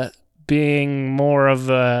being more of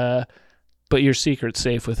a, but your secret's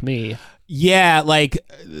safe with me. Yeah, like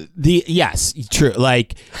yes, true.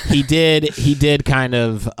 Like he did kind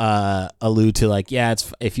of allude to like, yeah,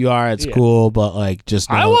 it's if you are, it's cool, but like just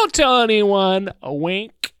know, I won't tell anyone. A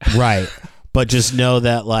wink. right. But just know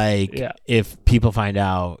that like Yeah. if people find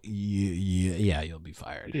out, you'll be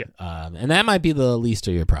fired. Yeah. And that might be the least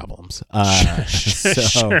of your problems. So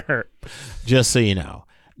Sure. just so you know.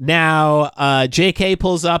 Now, JK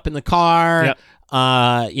pulls up in the car. Yep.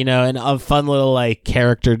 And a fun little like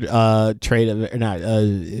character trait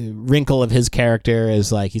wrinkle of his character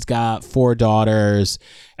is like he's got 4 daughters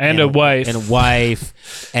And a wife.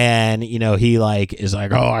 and he like is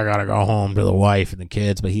like, oh, I gotta go home to the wife and the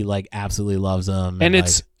kids, but he like absolutely loves them. And like,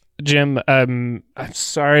 it's Jim. I'm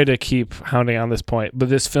sorry to keep hounding on this point, but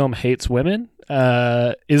this film hates women.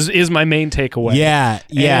 Is my main takeaway. yeah.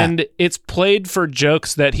 And it's played for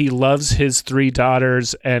jokes that he loves his 3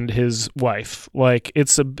 daughters and his wife. Like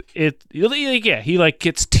he like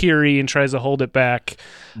gets teary and tries to hold it back.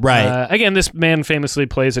 Right. Again, this man famously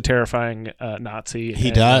plays a terrifying Nazi. He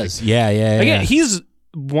and, does. like, Yeah. Again, he's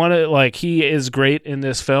he is great in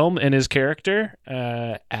this film, and his character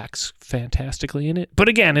acts fantastically in it. But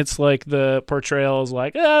again, it's like the portrayal is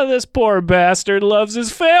like, this poor bastard loves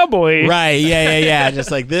his family. Right, yeah.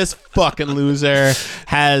 Just like this fucking loser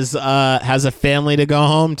has a family to go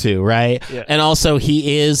home to, right? Yeah. And also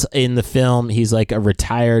he is in the film, he's like a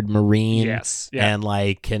retired Marine. Yes. Yeah. And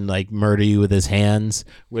like can like murder you with his hands,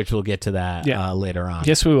 which we'll get to that Yeah. later on.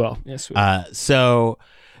 Yes, we will. So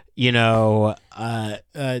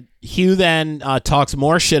Hugh then talks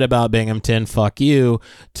more shit about Binghamton, fuck you,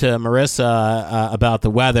 to Marissa about the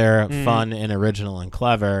weather, fun and original and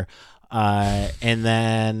clever. And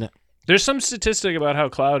then There's some statistic about how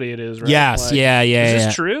cloudy it is, right? yes, Like, yeah. Is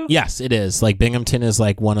this true? Yes, it is. Like Binghamton is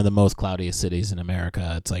like one of the most cloudiest cities in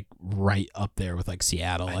America. It's like right up there with like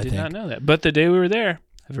Seattle, I did think. not know that. But the day we were there,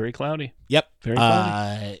 very cloudy. Yep. Very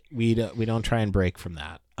cloudy. We don't try and break from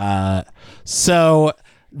that. So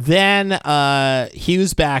then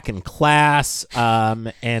Hugh's back in class,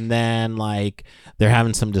 and then like they're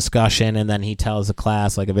having some discussion, and then he tells the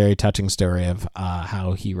class like a very touching story of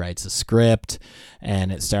how he writes a script,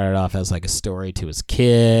 and it started off as like a story to his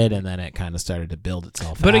kid, and then it kind of started to build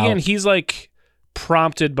itself But out. again, he's like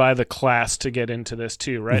prompted by the class to get into this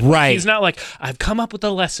too, right? Right. Like, he's not like, I've come up with a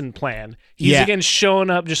lesson plan. He's Yeah. again showing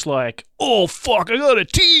up just like, oh fuck, I gotta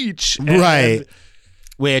teach. Right.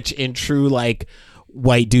 Which in true like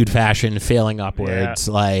white dude fashion, failing upwards,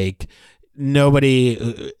 like nobody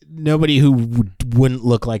who wouldn't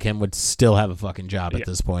look like him would still have a fucking job at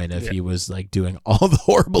this point if he was like doing all the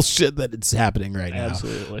horrible shit that it's happening right now.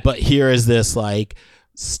 Absolutely. But here is this like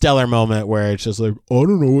stellar moment where it's just like, I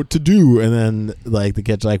don't know what to do, and then like the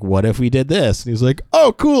kid's like, what if we did this? And he's like,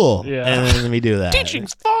 oh cool. Yeah. And then we do that.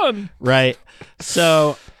 Teaching's fun. Right.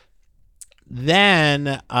 So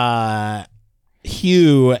then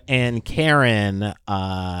Hugh and Karen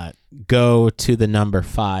go to the number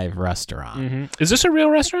 5 restaurant. Mm-hmm. Is this a real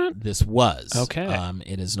restaurant? This was. Okay.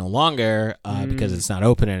 It is no longer because it's not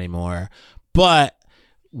open anymore. But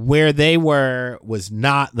where they were was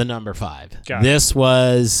not the number 5. Got it. This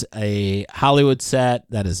was a Hollywood set.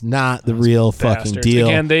 That is not the real fucking Bastards. deal.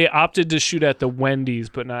 Again, they opted to shoot at the Wendy's,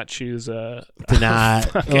 but not choose a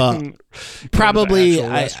Well, probably, actual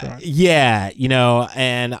restaurant. yeah, you know.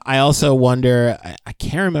 And I also wonder. I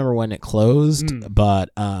can't remember when it closed,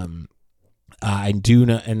 but I do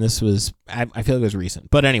know. And this was, I feel like it was recent.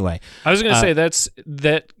 But anyway, I was going to say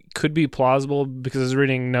that could be plausible because I was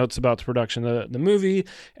reading notes about the production of the movie,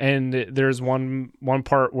 and there's one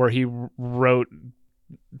part where he wrote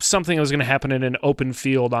something that was going to happen in an open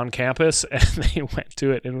field on campus, and they went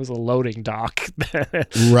to it, and it was a loading dock that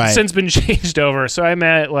Right. since been changed over. So I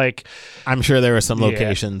meant like I'm sure there were some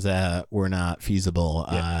locations that were not feasible,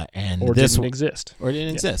 and or this didn't exist. or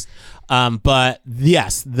didn't exist. But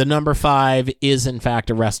yes, the number 5 is in fact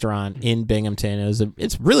a restaurant in Binghamton.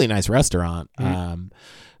 It's a really nice restaurant.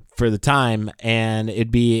 For the time, and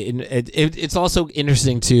it's also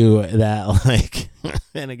interesting too that like,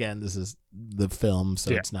 and again, this is the film,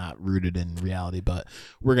 so it's not rooted in reality, but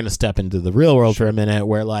we're gonna step into the real world for a minute,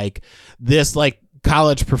 where like this like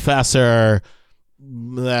college professor,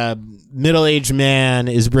 middle-aged man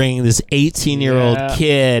is bringing this 18-year-old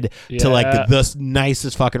kid to like the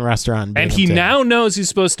nicest fucking restaurant in and he Binghamton. now knows he's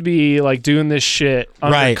supposed to be like doing this shit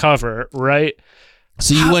undercover, right?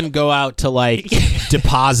 So you wouldn't go out to like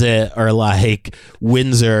Deposit or like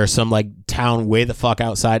Windsor, some like town way the fuck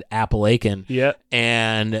outside Appalachian,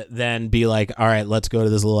 and then be like, all right, let's go to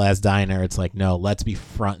this little ass diner. It's like, no, let's be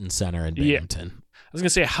front and center in Binghamton. I was gonna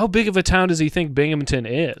say, how big of a town does he think Binghamton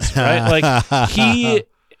is? Right, like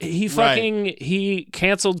he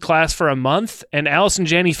canceled class for a month, and Alice and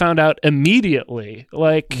Janney found out immediately.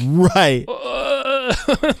 Like, right.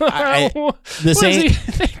 What is he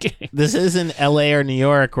thinking? This isn't LA or New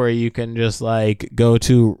York where you can just like go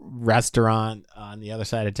to restaurant on the other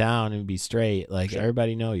side of town and be straight. Like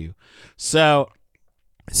everybody know you. So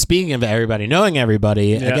speaking of everybody knowing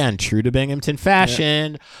everybody, again, true to Binghamton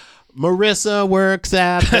fashion, Marissa works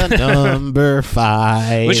at the number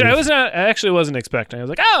 5, which I actually wasn't expecting. I was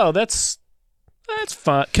like, oh, that's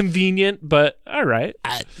fun, convenient, but all right.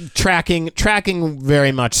 Tracking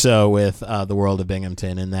very much so with the world of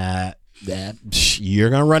Binghamton, in that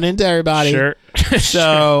you're gonna run into everybody. Sure.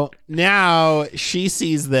 So now she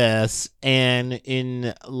sees this, and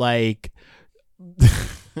in like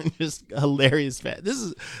just hilarious.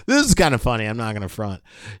 This is kind of funny. I'm not gonna front.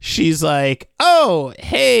 She's like, "Oh,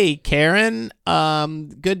 hey, Karen.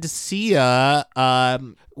 Good to see ya.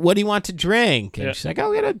 What do you want to drink?" And she's like,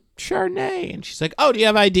 "I'll get a Chardonnay." And she's like, "Oh, do you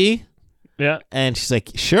have ID?" Yeah. And she's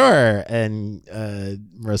like, "Sure." And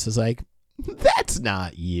Marissa's like, "That's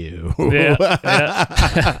not you."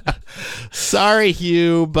 Sorry,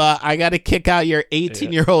 Hugh, but I got to kick out your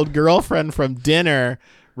 18-year-old girlfriend from dinner,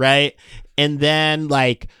 right? And then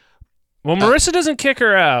like, well, Marissa doesn't kick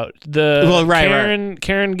her out.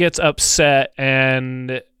 Karen gets upset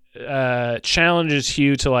and challenges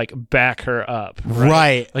Hugh to like back her up.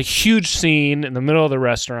 Right. Like huge scene in the middle of the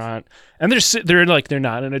restaurant, and they're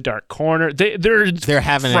not in a dark corner. They're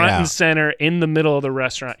having front it out. and center in the middle of the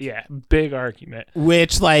restaurant. Yeah, big argument.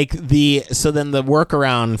 Which like so then the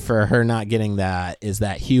workaround for her not getting that is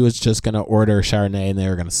that Hugh was just gonna order Chardonnay and they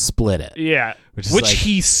were gonna split it. Yeah, which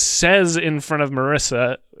he says in front of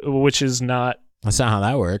Marissa, which is not. That's not how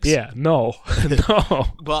that works. Yeah, no.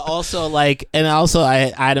 But also like, and also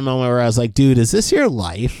I had a moment where I was like, dude, is this your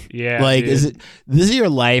life? Yeah. Like, dude. this is your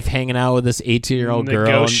life hanging out with this 18-year-old girl?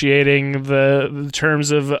 Negotiating the terms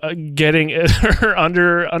of getting her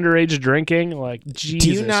underage drinking? Like,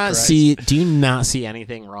 Jesus Do you not see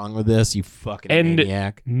anything wrong with this, you fucking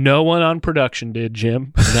maniac? No one on production did,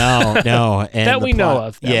 Jim. No. And that we know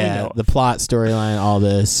of. The plot, storyline, all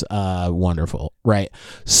this, wonderful. Right.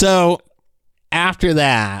 So after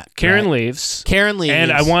that, Karen leaves, and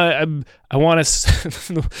I want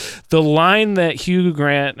to the line that Hugh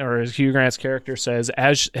Grant's character says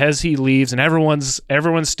as he leaves, and everyone's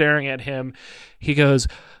staring at him. He goes,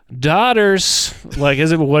 "Daughters, like,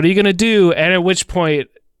 what are you gonna do?" And at which point,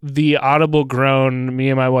 the audible groan me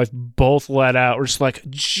and my wife both let out. We're just like,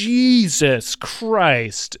 Jesus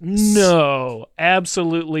Christ, no,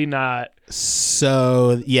 absolutely not.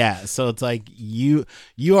 So it's like you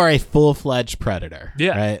are a full-fledged predator,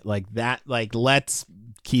 right? Like that, like, let's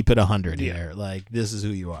keep it 100 here. Like, this is who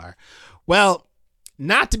you are. Well,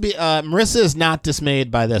 not to be Marissa is not dismayed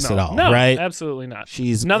by this at all, right? Absolutely not.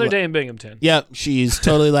 She's another day in Binghamton. Yep, she's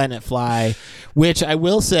totally letting it fly, which I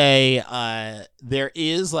will say there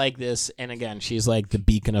is like this, and again, she's like the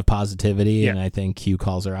beacon of positivity, and I think Hugh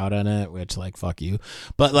calls her out on it, which, like, fuck you.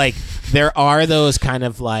 But like there are those kind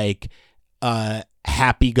of like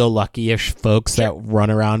happy-go-lucky-ish folks that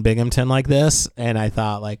run around Binghamton like this, and I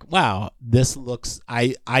thought like, wow, this looks.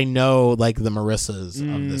 I know like the Marissas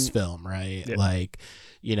of this film, right? Yeah. Like,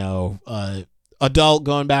 adult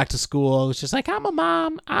going back to school. It's just like, I'm a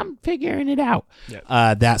mom. I'm figuring it out.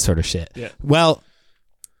 Yeah. That sort of shit. Yeah. Well.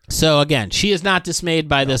 So again, she is not dismayed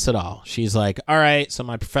by this at all. She's like, all right, so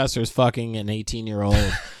my professor is fucking an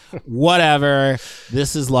 18-year-old. Whatever.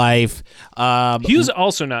 This is life. He was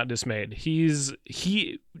also not dismayed. He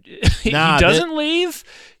doesn't leave.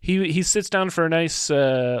 He sits down for a nice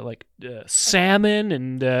salmon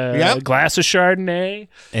and a glass of Chardonnay.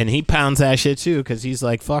 And he pounds that shit too, because he's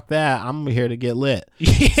like, fuck that. I'm here to get lit.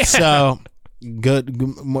 Yeah. So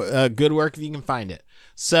good work if you can find it.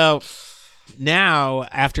 So now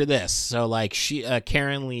after this, so like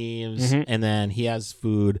Karen leaves, and then he has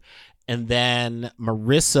food, and then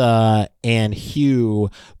Marissa and Hugh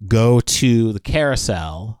go to the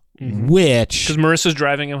carousel, which because Marissa's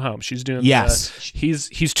driving him home. She's doing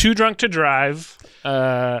he's too drunk to drive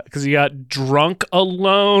because he got drunk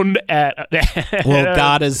alone at well,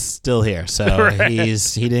 God is still here, so right. He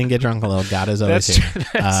didn't get drunk alone. God is always here.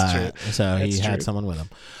 That's true. So he had someone with him,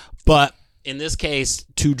 but in this case,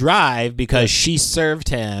 to drive, because she served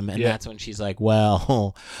him, and that's when she's like,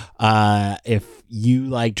 well, if you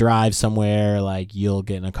like drive somewhere, like you'll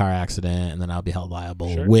get in a car accident and then I'll be held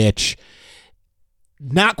liable, which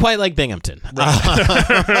not quite like Binghamton.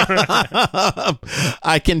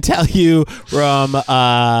 I can tell you from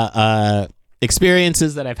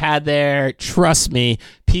experiences that I've had there, trust me,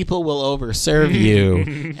 people will overserve you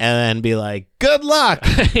and then be like, good luck.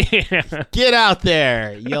 Get out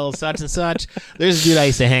there. You'll such and such. There's a dude I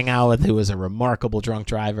used to hang out with who was a remarkable drunk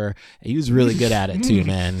driver. He was really good at it too,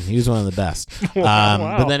 man. He was one of the best.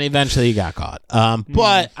 Wow. But then eventually he got caught.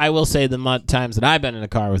 But I will say the times that I've been in a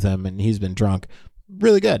car with him and he's been drunk,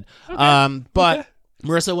 really good. But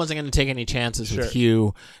Marissa wasn't going to take any chances with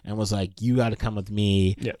Hugh and was like, you got to come with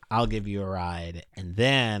me. Yep. I'll give you a ride. And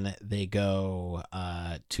then they go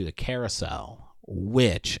to the carousel,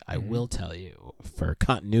 which I will tell you, for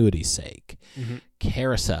continuity's sake,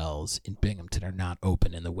 carousels in Binghamton are not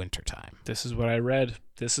open in the wintertime. This is what I read.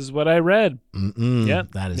 Yep.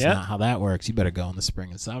 That is not how that works. You better go in the spring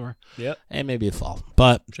and summer. Yep. And maybe the fall.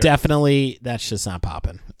 But definitely that's just not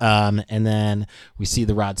popping. And then we see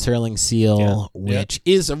the Rod Serling seal, which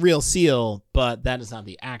is a real seal, but that is not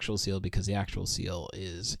the actual seal because the actual seal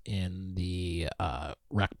is in the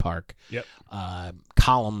rec park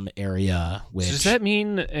column area. Which So does that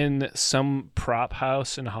mean in some prop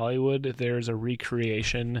house in Hollywood there's a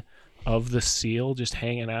recreation of the seal just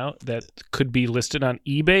hanging out that could be listed on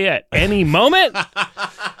eBay at any moment?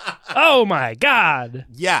 Oh my God!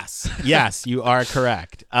 Yes, you are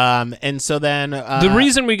correct. And so then the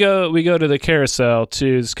reason we go to the carousel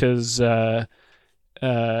too is because Hugh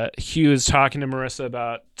is talking to Marissa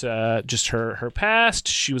about just her past.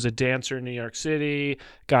 She was a dancer in New York City,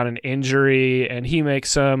 got an injury, and he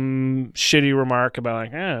makes some shitty remark about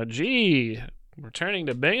like, oh, gee, returning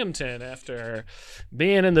to Binghamton after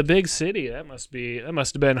being in the big city. That must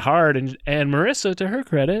have been hard. And Marissa, to her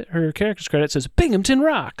credit, her character's credit, says Binghamton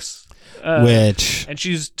rocks. Which and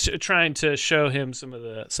she's trying to show him some of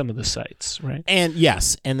the sights, right? And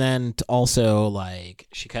yes, and then also like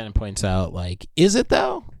she kind of points out like, is it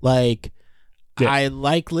though? Like, I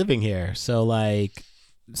like living here, so like,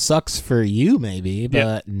 sucks for you maybe,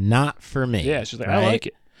 but not for me. Yeah, she's like, right? I like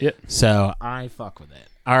it. Yep. So I fuck with it.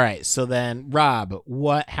 All right, so then Rob,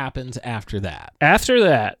 what happens after that? After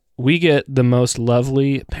that, we get the most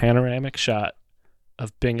lovely panoramic shot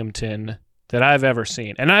of Binghamton that I've ever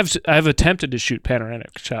seen. And I've attempted to shoot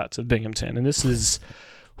panoramic shots of Binghamton, and this is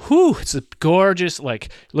it's a gorgeous, like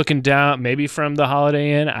looking down maybe from the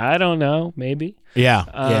Holiday Inn, I don't know, maybe.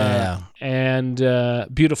 Yeah. And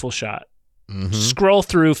beautiful shot. Scroll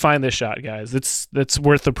through, find this shot, guys. That's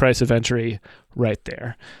worth the price of entry right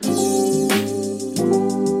there.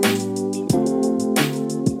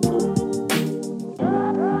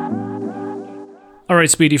 All right,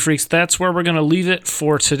 Speedy Freaks, that's where we're going to leave it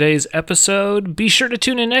for today's episode. Be sure to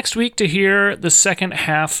tune in next week to hear the second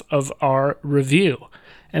half of our review.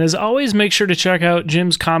 And as always, make sure to check out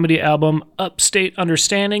Jim's comedy album, Upstate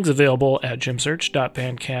Understandings, available at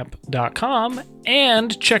jimsearch.bandcamp.com.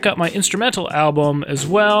 And check out my instrumental album as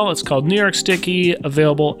well. It's called New York Sticky,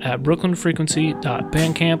 available at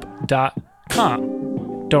brooklynfrequency.bandcamp.com.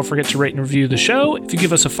 Don't forget to rate and review the show. If you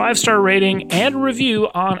give us a 5-star rating and a review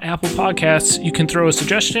on Apple Podcasts, you can throw a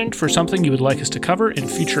suggestion for something you would like us to cover in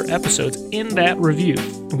future episodes in that review,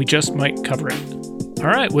 and we just might cover it. All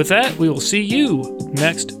right, with that, we will see you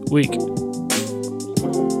next week.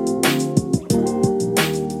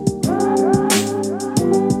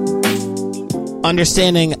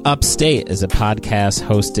 Understanding Upstate is a podcast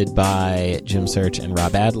hosted by Jim Search and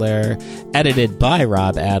Rob Adler, edited by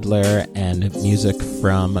Rob Adler, and music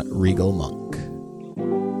from Regal Monk.